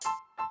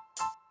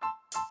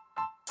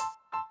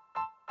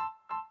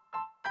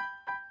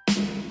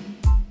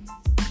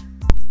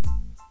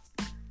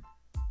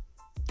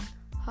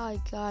Hi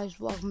guys,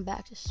 welcome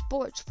back to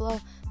Sports Flow.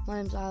 My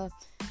name's Isla,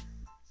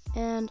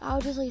 and I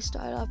would just like to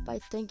start off by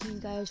thanking you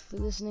guys for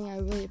listening. I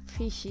really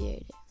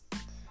appreciate it.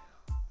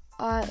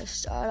 I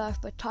start off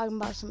by talking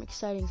about some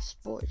exciting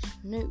sports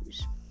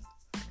news.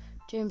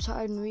 James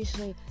Harden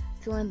recently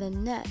joined the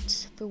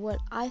Nets for what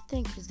I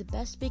think is the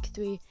best Big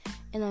Three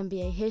in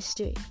NBA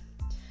history.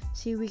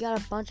 See, we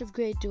got a bunch of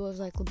great duos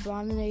like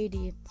LeBron and AD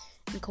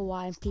and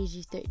Kawhi and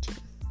PG-13.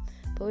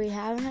 But we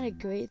haven't had a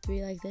great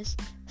three like this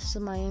since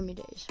the Miami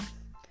days.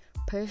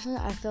 Personally,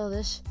 I feel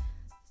this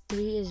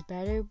three is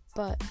better,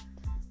 but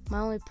my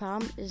only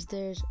problem is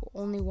there's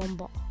only one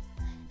ball.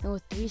 And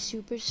with three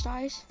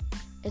superstars,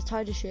 it's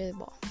hard to share the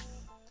ball.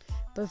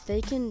 But if they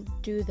can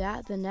do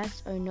that, the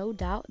Nets are no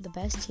doubt the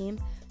best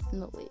team in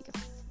the league.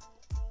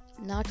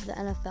 Now to the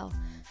NFL.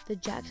 The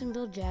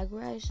Jacksonville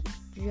Jaguars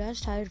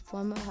just hired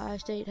former Ohio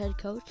State head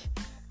coach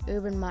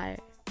Urban Meyer.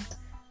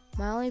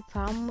 My only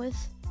problem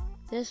with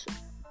this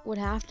would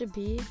have to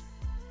be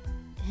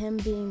him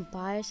being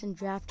biased and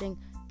drafting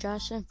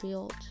Justin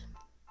Fields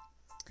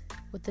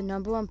with the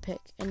number one pick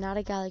and not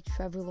a guy like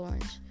Trevor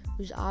Lawrence,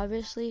 who's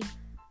obviously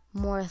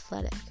more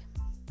athletic.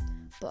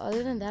 But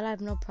other than that, I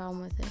have no problem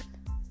with it.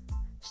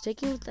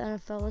 Sticking with the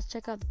NFL, let's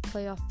check out the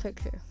playoff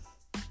picture.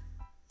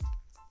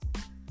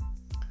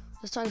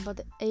 Let's talk about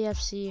the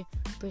AFC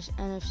versus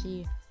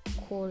NFC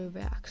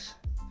quarterbacks.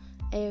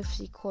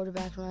 AFC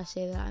quarterbacks, when I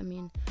say that, I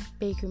mean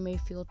Baker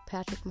Mayfield,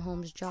 Patrick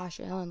Mahomes, Josh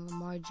Allen,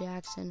 Lamar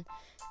Jackson.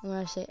 And when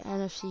I say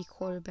NFC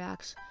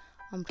quarterbacks,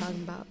 I'm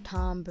talking about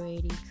Tom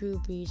Brady, Drew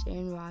Brees,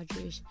 Aaron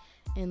Rodgers,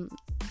 and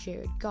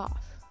Jared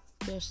Goff.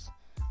 Just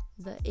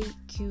the 8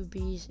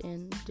 QBs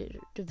in the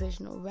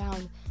divisional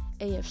round,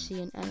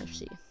 AFC and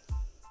NFC.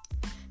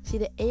 See,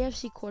 the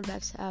AFC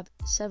quarterbacks have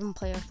 7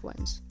 playoff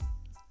wins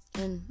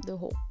in their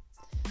whole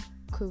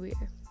career.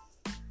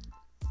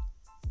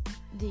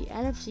 The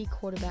NFC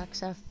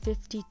quarterbacks have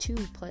 52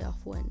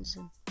 playoff wins.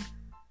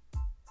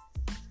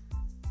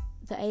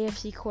 The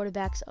AFC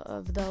quarterbacks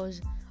of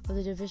the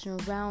divisional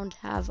round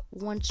have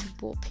 1 Super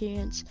Bowl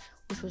appearance,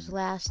 which was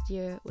last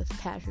year with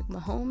Patrick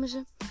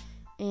Mahomes,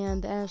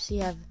 and the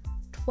NFC have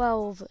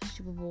 12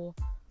 Super Bowl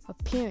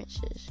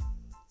appearances.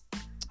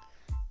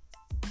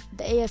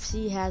 The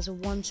AFC has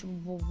 1 Super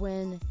Bowl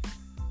win,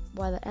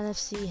 while the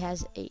NFC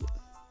has 8.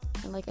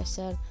 And like I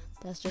said,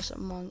 that's just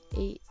among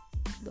the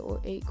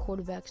 8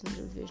 quarterbacks in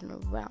the divisional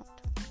round.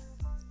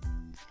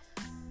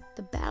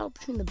 The battle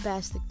between the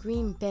best, the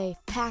Green Bay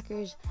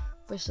Packers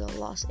versus the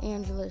Los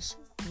Angeles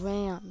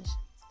Rams.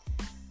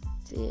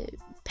 The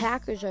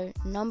Packers are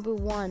number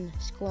 1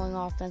 scoring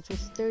offense with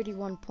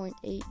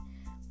 31.8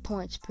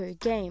 points per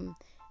game.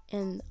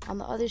 And on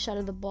the other side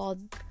of the ball,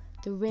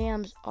 the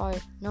Rams are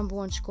number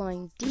 1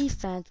 scoring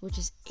defense, which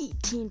is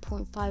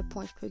 18.5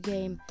 points per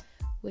game,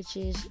 which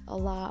is a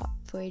lot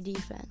for a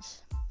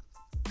defense.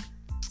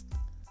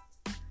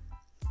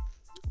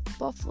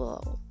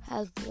 Buffalo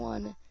has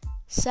won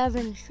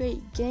 7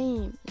 straight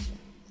games,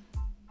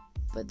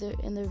 but they're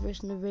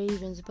versus the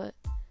Ravens. But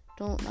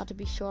not to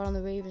be short on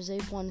the Ravens,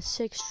 they've won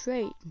 6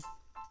 straight.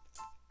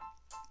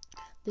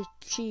 The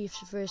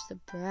Chiefs versus the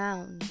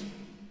Browns.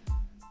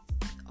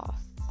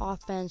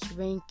 Offense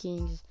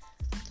rankings.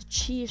 The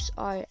Chiefs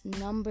are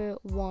number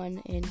 1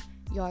 in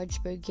yards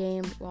per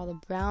game, while the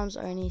Browns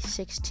are only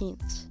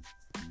 16th.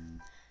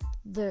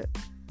 The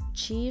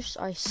Chiefs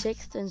are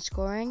 6th in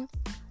scoring,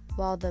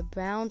 while the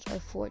Browns are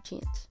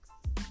 14th.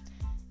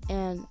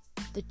 And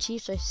the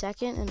Chiefs are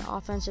 2nd in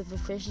offensive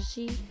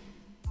efficiency,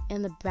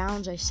 and the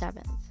Browns are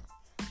 7th.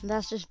 And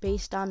that's just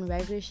based on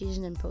regular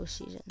season and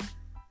postseason.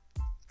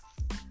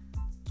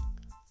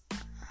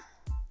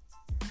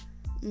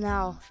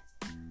 Now,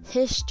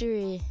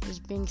 history is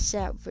being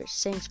set for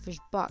Saints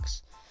vs.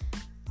 Bucks.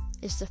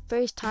 It's the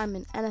first time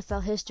in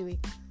NFL history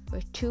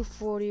where 2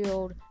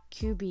 40-year-old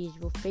QBs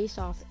will face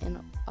off in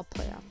a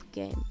playoff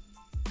game.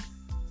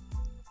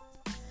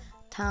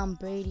 Tom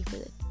Brady for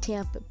the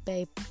Tampa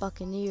Bay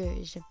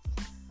Buccaneers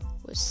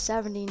was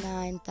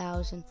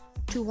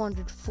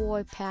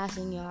 79,204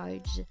 passing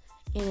yards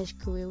in his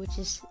career, which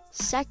is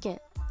 2nd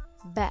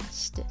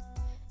best,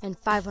 and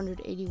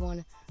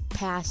 581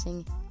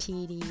 passing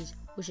TDs,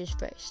 which is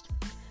 1st.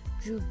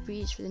 Drew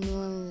Brees for the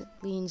New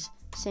Orleans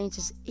Saints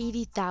is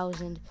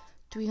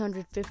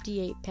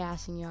 80,358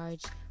 passing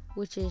yards,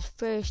 which is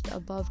 1st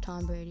above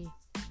Tom Brady,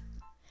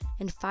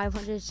 and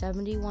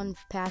 571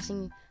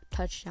 passing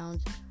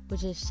touchdowns,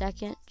 which is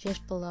 2nd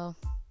just below,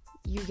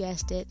 you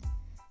guessed it,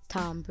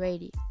 Tom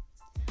Brady.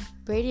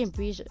 Brady and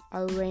Brees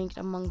are ranked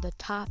among the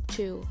top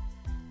 2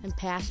 in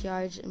pass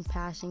yards and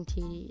passing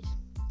TDs.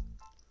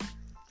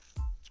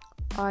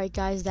 Alright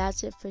guys,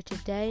 that's it for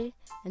today,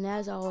 and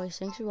as always,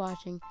 thanks for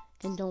watching,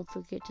 and don't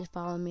forget to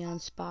follow me on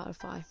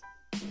Spotify.